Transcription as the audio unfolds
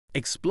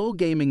Explore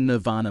gaming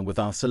nirvana with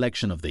our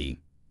selection of the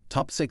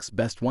top 6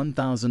 best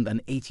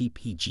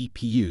 1080p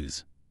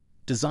GPUs.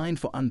 Designed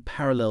for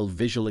unparalleled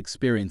visual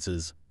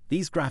experiences,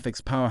 these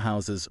graphics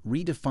powerhouses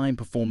redefine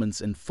performance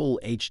in full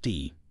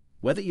HD.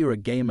 Whether you're a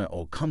gamer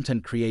or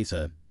content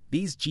creator,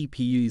 these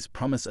GPUs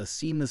promise a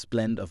seamless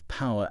blend of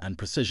power and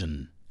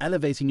precision,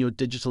 elevating your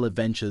digital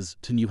adventures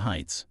to new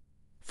heights.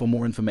 For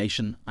more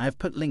information, I have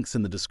put links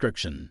in the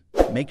description.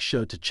 Make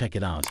sure to check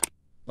it out.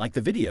 Like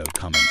the video,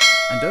 comment,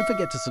 and don't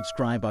forget to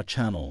subscribe our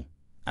channel.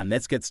 And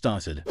let's get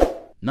started.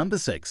 Number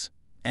 6.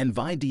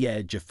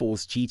 NVIDIA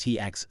GeForce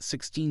GTX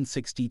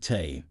 1660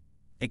 Ti.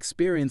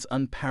 Experience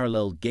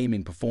unparalleled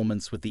gaming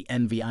performance with the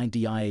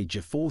NVIDIA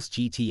GeForce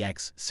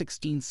GTX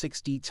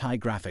 1660 Ti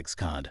graphics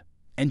card.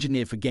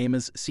 Engineered for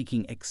gamers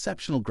seeking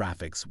exceptional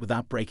graphics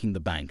without breaking the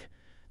bank,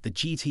 the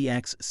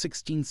GTX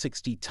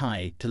 1660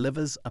 Ti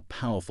delivers a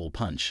powerful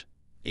punch.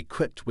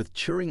 Equipped with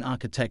Turing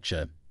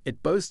architecture,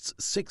 it boasts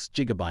 6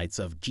 GB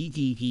of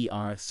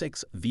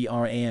GDDR6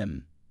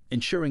 VRAM,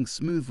 ensuring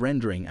smooth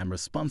rendering and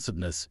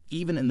responsiveness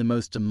even in the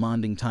most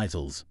demanding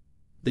titles.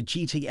 The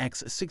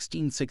GTX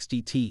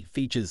 1660 Ti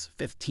features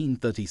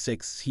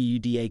 1536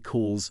 CUDA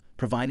cores,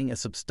 providing a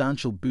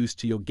substantial boost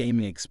to your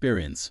gaming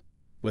experience.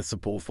 With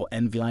support for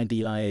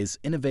NVIDIA's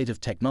innovative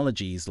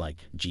technologies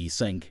like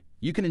G-Sync,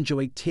 you can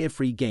enjoy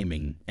tear-free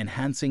gaming,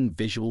 enhancing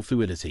visual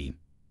fluidity.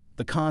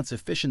 The card's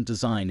efficient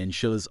design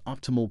ensures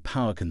optimal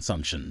power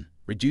consumption,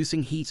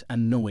 reducing heat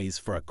and noise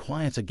for a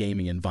quieter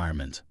gaming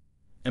environment.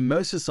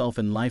 Immerse yourself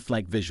in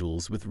lifelike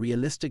visuals with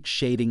realistic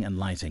shading and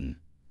lighting,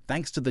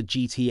 thanks to the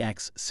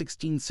GTX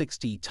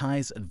 1660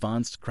 Ti's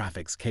advanced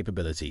graphics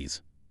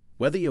capabilities.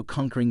 Whether you're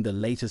conquering the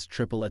latest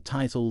AAA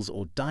titles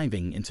or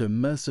diving into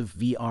immersive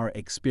VR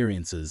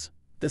experiences,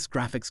 this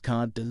graphics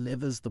card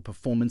delivers the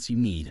performance you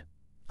need.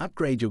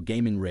 Upgrade your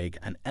gaming rig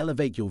and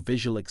elevate your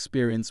visual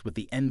experience with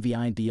the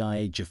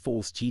NVIDIA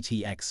GeForce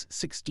GTX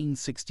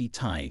 1660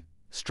 Ti,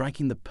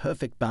 striking the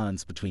perfect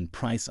balance between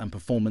price and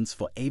performance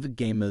for avid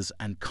gamers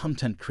and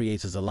content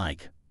creators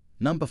alike.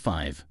 Number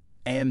 5.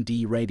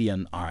 AMD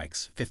Radeon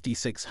RX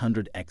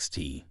 5600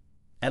 XT.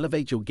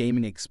 Elevate your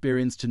gaming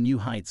experience to new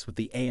heights with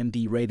the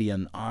AMD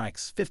Radeon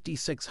RX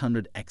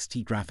 5600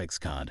 XT graphics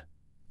card.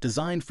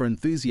 Designed for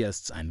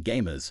enthusiasts and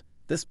gamers,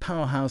 this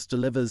powerhouse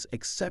delivers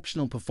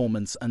exceptional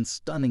performance and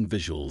stunning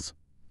visuals.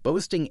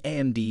 Boasting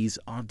AMD's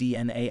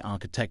RDNA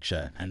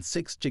architecture and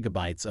 6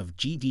 GB of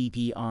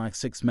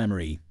GDDR6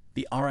 memory,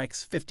 the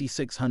RX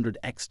 5600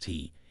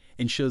 XT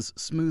ensures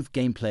smooth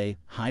gameplay,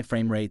 high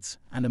frame rates,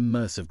 and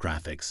immersive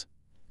graphics.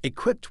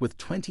 Equipped with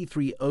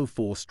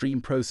 2304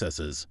 stream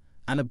processors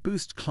and a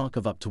boost clock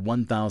of up to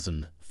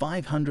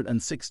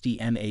 1560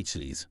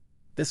 nHz,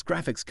 this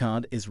graphics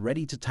card is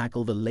ready to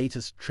tackle the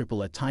latest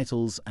AAA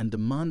titles and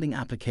demanding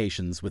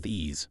applications with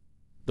ease.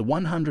 The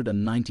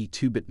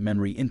 192-bit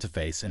memory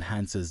interface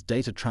enhances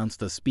data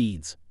transfer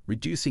speeds,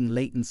 reducing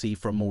latency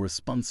for a more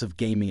responsive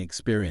gaming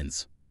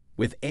experience.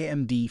 With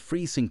AMD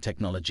FreeSync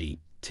technology,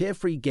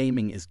 tear-free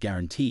gaming is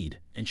guaranteed,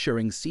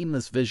 ensuring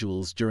seamless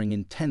visuals during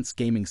intense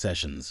gaming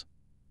sessions.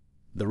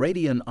 The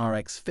Radeon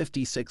RX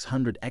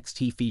 5600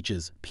 XT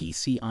features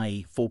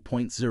PCIe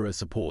 4.0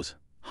 support,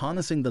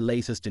 harnessing the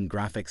latest in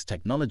graphics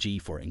technology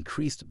for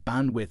increased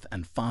bandwidth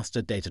and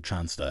faster data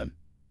transfer.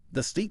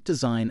 The sleek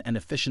design and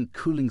efficient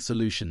cooling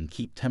solution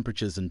keep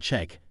temperatures in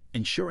check,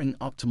 ensuring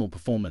optimal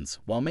performance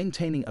while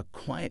maintaining a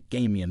quiet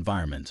gaming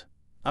environment.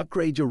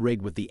 Upgrade your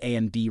rig with the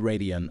AMD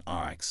Radeon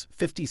RX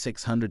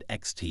 5600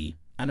 XT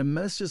and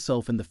immerse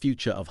yourself in the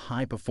future of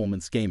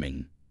high-performance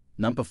gaming.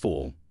 Number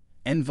 4.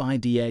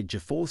 NVIDIA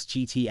GeForce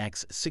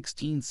GTX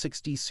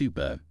 1660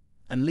 Super.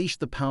 Unleash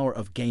the power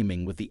of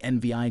gaming with the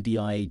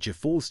NVIDIA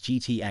GeForce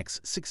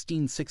GTX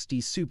 1660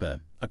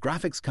 Super, a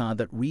graphics card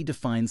that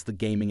redefines the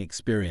gaming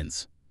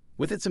experience.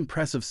 With its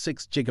impressive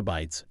 6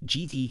 GB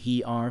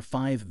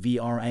GDDR5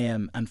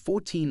 VRAM and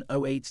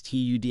 1408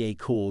 TUDA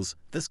cores,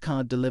 this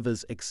card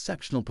delivers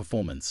exceptional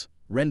performance,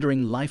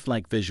 rendering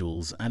lifelike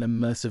visuals and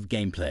immersive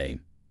gameplay.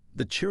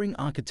 The Turing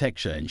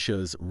architecture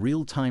ensures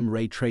real-time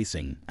ray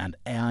tracing and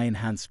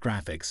AI-enhanced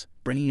graphics,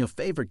 bringing your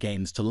favorite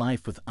games to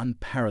life with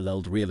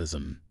unparalleled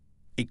realism.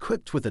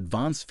 Equipped with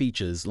advanced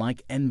features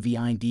like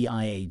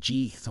NVIDIA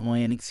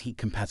G-Sync heat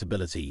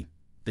compatibility,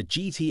 the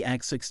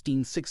GTX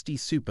 1660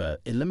 Super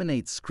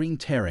eliminates screen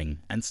tearing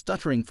and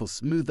stuttering for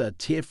smoother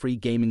tear-free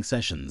gaming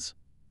sessions.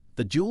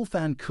 The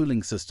dual-fan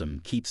cooling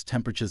system keeps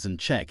temperatures in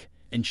check,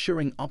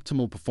 ensuring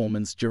optimal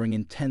performance during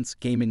intense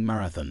gaming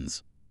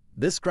marathons.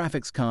 This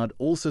graphics card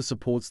also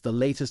supports the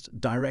latest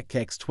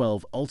DirectX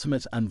 12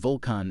 Ultimate and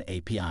Vulkan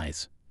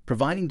APIs,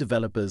 providing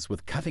developers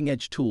with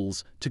cutting-edge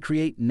tools to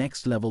create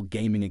next-level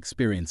gaming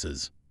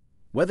experiences.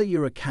 Whether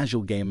you're a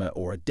casual gamer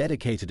or a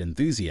dedicated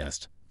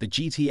enthusiast, the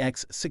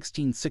GTX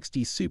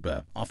 1660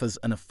 Super offers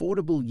an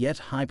affordable yet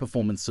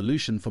high-performance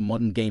solution for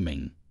modern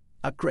gaming.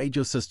 Upgrade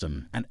your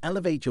system and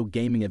elevate your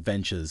gaming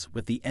adventures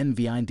with the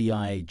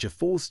NVIDIA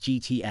GeForce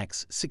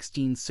GTX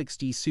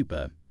 1660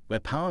 Super, where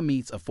power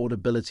meets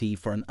affordability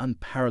for an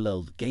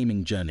unparalleled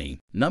gaming journey.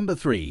 Number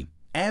 3.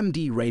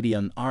 AMD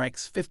Radeon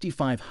RX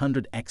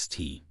 5500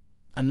 XT.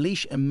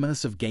 Unleash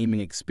immersive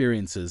gaming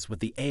experiences with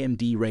the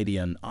AMD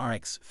Radeon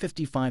RX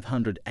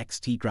 5500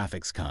 XT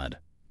graphics card.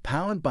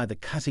 Powered by the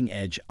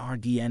cutting-edge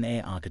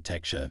RDNA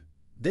architecture,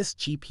 this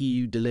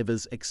GPU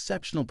delivers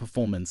exceptional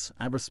performance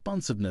and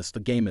responsiveness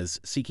for gamers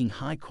seeking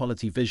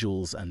high-quality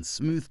visuals and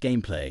smooth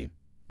gameplay.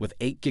 With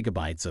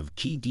 8GB of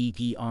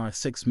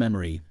GDDR6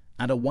 memory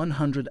and a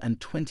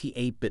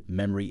 128-bit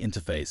memory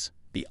interface,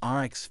 the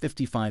RX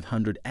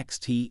 5500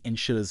 XT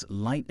ensures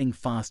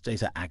lightning-fast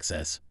data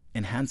access,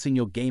 enhancing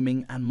your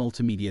gaming and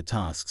multimedia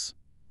tasks.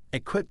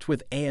 Equipped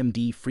with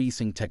AMD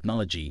FreeSync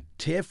technology,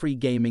 tear-free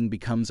gaming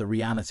becomes a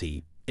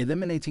reality,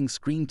 eliminating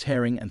screen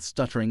tearing and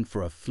stuttering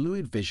for a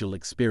fluid visual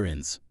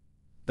experience.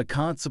 The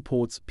card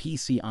supports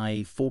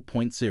PCIe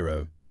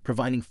 4.0,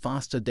 providing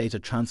faster data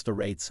transfer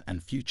rates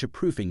and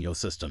future-proofing your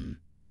system.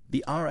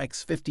 The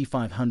RX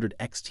 5500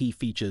 XT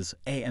features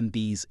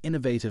AMD's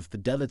innovative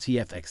Fidelity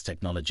FX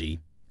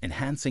technology,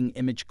 enhancing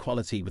image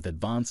quality with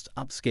advanced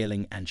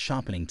upscaling and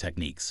sharpening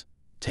techniques.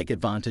 Take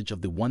advantage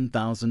of the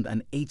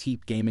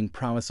 1080p gaming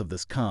prowess of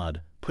this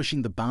card,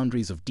 pushing the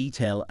boundaries of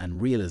detail and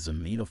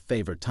realism in your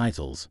favorite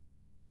titles.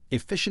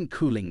 Efficient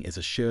cooling is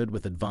assured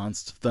with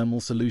advanced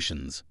thermal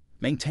solutions,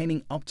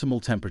 maintaining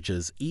optimal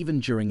temperatures even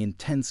during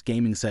intense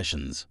gaming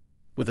sessions.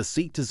 With a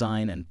sleek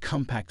design and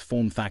compact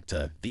form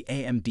factor, the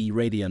AMD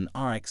Radeon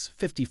RX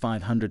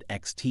 5500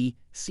 XT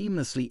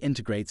seamlessly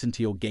integrates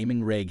into your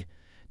gaming rig,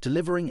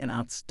 delivering an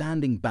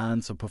outstanding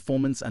balance of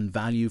performance and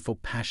value for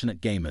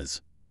passionate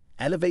gamers.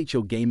 Elevate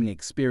your gaming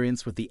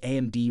experience with the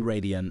AMD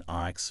Radeon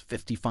RX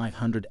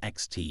 5500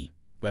 XT,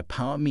 where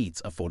power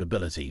meets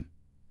affordability.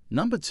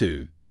 Number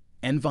 2.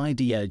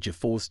 NVIDIA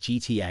GeForce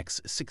GTX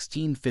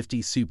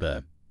 1650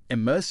 Super.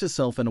 Immerse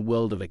yourself in a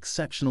world of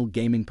exceptional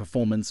gaming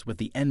performance with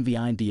the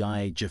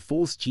NVIDIA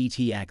GeForce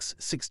GTX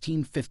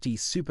 1650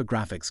 Super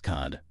graphics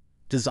card.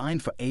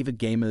 Designed for avid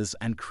gamers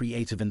and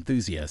creative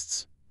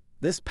enthusiasts,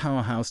 this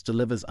powerhouse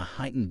delivers a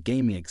heightened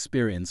gaming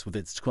experience with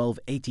its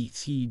 1280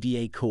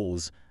 CUDA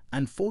cores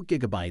and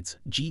 4GB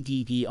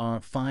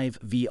GDDR5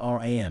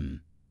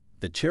 VRAM.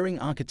 The Turing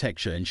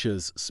architecture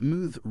ensures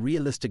smooth,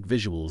 realistic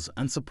visuals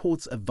and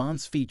supports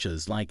advanced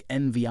features like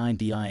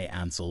NVIDIA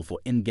Ansel for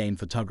in-game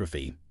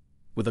photography.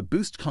 With a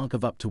boost clock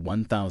of up to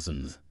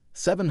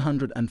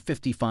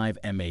 1,755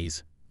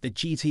 mAh, the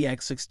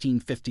GTX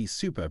 1650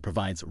 Super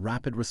provides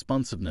rapid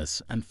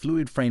responsiveness and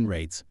fluid frame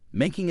rates,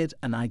 making it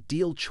an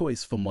ideal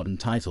choice for modern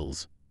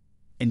titles.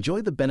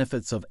 Enjoy the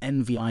benefits of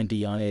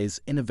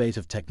NVIDIA's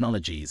innovative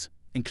technologies,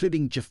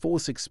 including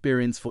GeForce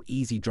Experience for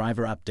easy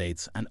driver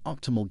updates and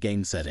optimal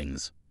game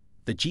settings.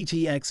 The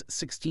GTX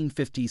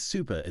 1650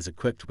 Super is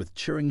equipped with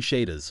Turing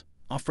shaders,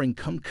 offering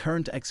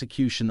concurrent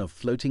execution of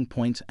floating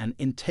point and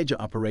integer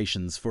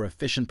operations for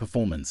efficient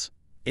performance.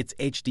 Its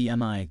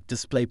HDMI,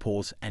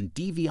 DisplayPort, and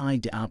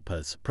DVI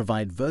outputs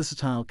provide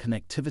versatile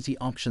connectivity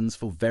options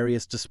for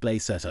various display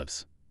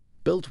setups.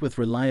 Built with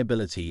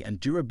reliability and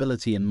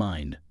durability in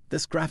mind,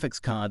 this graphics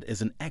card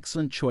is an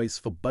excellent choice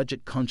for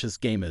budget-conscious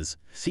gamers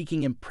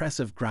seeking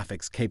impressive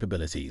graphics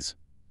capabilities.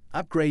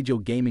 Upgrade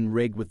your gaming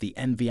rig with the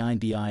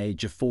NVIDIA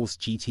GeForce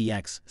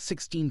GTX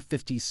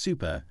 1650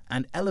 Super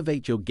and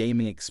elevate your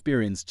gaming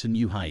experience to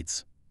new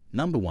heights.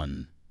 Number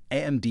 1.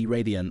 AMD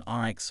Radeon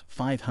RX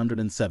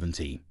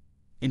 570.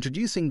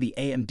 Introducing the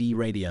AMD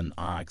Radeon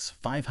RX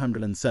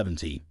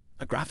 570,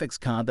 a graphics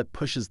card that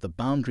pushes the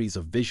boundaries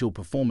of visual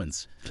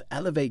performance to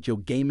elevate your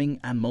gaming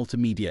and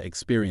multimedia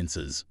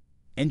experiences.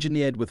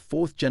 Engineered with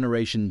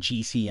 4th-generation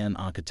GCN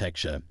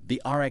architecture, the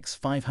RX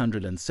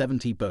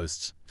 570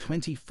 boasts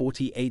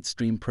 2048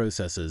 stream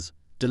processors,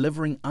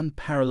 delivering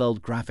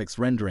unparalleled graphics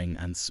rendering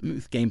and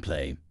smooth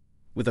gameplay.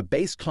 With a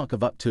base clock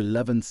of up to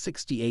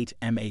 1168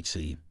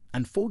 mHz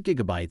and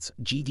 4GB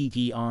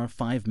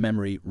GDDR5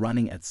 memory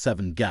running at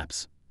 7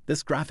 gaps,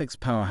 this graphics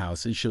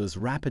powerhouse ensures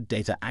rapid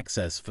data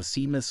access for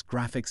seamless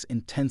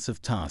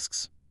graphics-intensive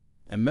tasks.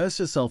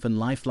 Immerse yourself in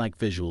lifelike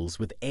visuals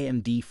with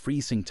AMD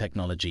FreeSync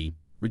technology,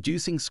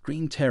 reducing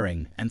screen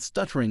tearing and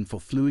stuttering for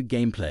fluid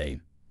gameplay.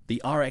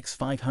 The RX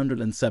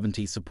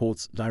 570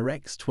 supports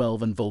DirectX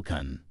 12 and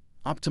Vulkan,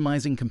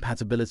 optimizing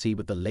compatibility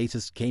with the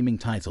latest gaming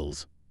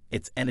titles.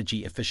 Its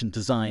energy-efficient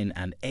design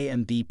and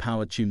AMD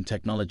PowerTune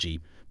technology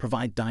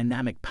provide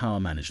dynamic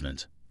power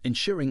management,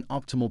 ensuring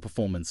optimal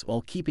performance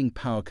while keeping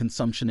power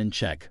consumption in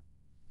check.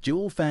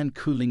 Dual-fan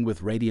cooling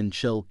with Radiant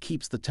Chill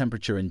keeps the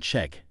temperature in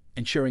check,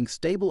 ensuring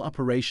stable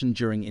operation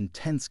during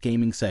intense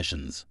gaming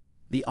sessions.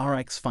 The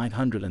RX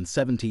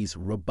 570's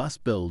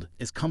robust build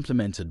is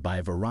complemented by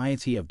a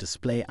variety of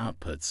display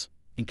outputs,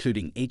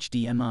 including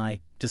HDMI,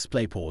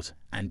 DisplayPort,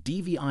 and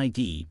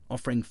DVI-D,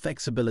 offering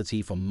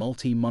flexibility for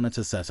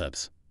multi-monitor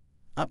setups.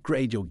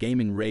 Upgrade your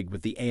gaming rig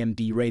with the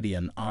AMD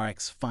Radeon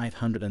RX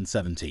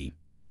 570,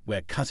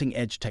 where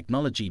cutting-edge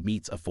technology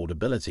meets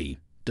affordability,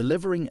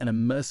 delivering an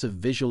immersive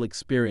visual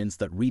experience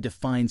that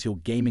redefines your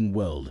gaming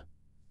world.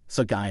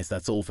 So guys,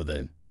 that's all for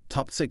the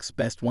top 6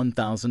 best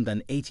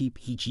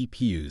 1080p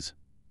GPUs.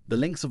 The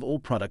links of all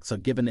products are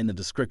given in the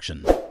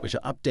description, which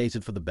are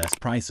updated for the best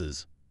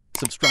prices.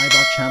 Subscribe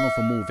our channel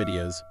for more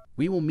videos.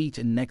 We will meet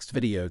in next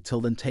video. Till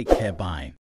then, take care. Bye.